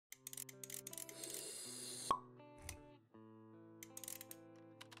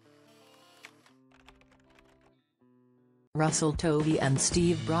Russell Tovey and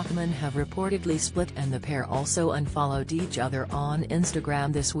Steve Brockman have reportedly split, and the pair also unfollowed each other on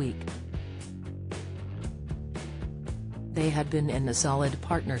Instagram this week. They had been in a solid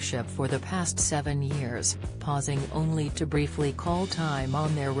partnership for the past 7 years, pausing only to briefly call time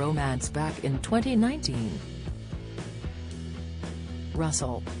on their romance back in 2019.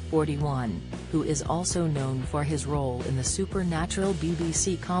 Russell, 41, who is also known for his role in the supernatural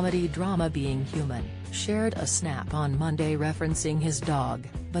BBC comedy drama Being Human, shared a snap on Monday referencing his dog,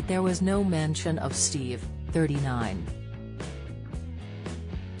 but there was no mention of Steve, 39.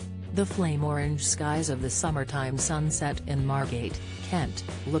 The flame-orange skies of the summertime sunset in Margate, Kent,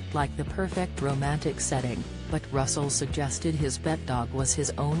 looked like the perfect romantic setting, but Russell suggested his pet dog was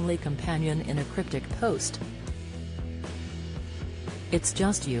his only companion in a cryptic post. "It's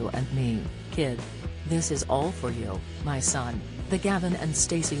just you and me, kid. This is all for you, my son," the Gavin and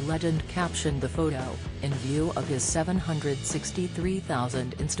Stacey legend captioned the photo, in view of his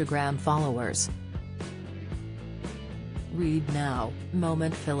 763,000 Instagram followers. Read now,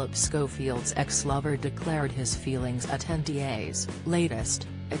 moment Philip Schofield's ex-lover declared his feelings at NTA's latest,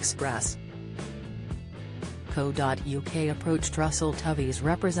 Express. Co.uk approached Russell Tovey's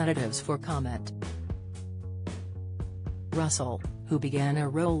representatives for comment. Russell, who began a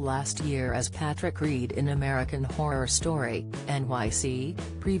role last year as Patrick Reed in American Horror Story, NYC,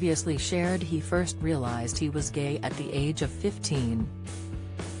 previously shared he first realized he was gay at the age of 15.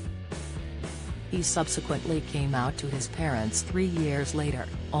 He subsequently came out to his parents 3 years later,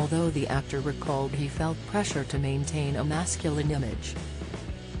 although the actor recalled he felt pressure to maintain a masculine image.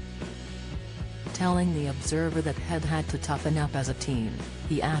 Telling The Observer that he'd had to toughen up as a teen,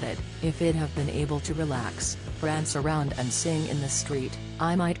 he added, "If I'd have been able to relax, prance around and sing in the street,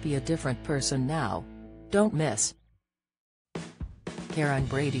 I might be a different person now. Don't miss." Karen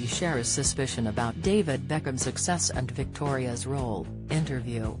Brady shares suspicion about David Beckham's success and Victoria's role.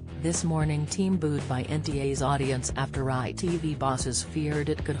 Interview: This Morning team booed by NTA's audience after ITV bosses feared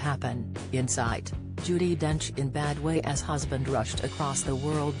it could happen. Insight: Judi Dench in bad way as husband rushed across the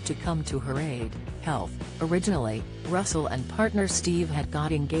world to come to her aid. Health: Originally, Russell and partner Steve had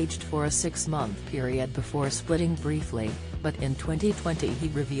got engaged for a 6-month period before splitting briefly, but in 2020 he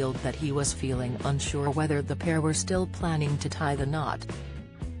revealed that he was feeling unsure whether the pair were still planning to tie the knot.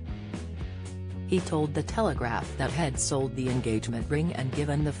 He told The Telegraph that he'd sold the engagement ring and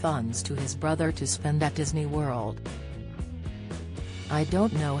given the funds to his brother to spend at Disney World. "I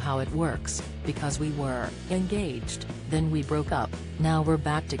don't know how it works, because we were engaged, then we broke up, now we're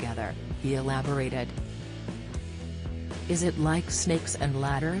back together," he elaborated. "Is it like snakes and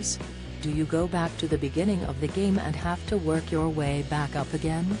ladders? Do you go back to the beginning of the game and have to work your way back up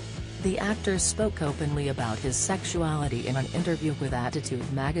again?" The actor spoke openly about his sexuality in an interview with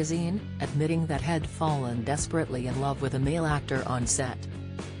Attitude magazine, admitting that he'd fallen desperately in love with a male actor on set.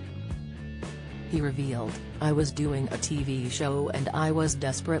 He revealed, "I was doing a TV show and I was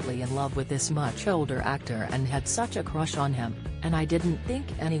desperately in love with this much older actor and had such a crush on him, and I didn't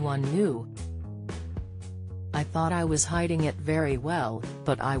think anyone knew. I thought I was hiding it very well,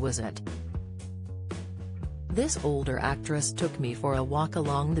 but I wasn't. This older actress took me for a walk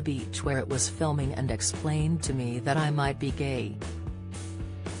along the beach where it was filming and explained to me that I might be gay.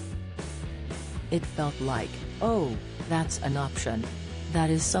 It felt like, oh, that's an option. That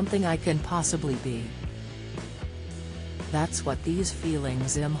is something I can possibly be. That's what these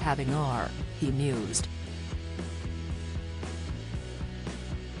feelings I'm having are," he mused,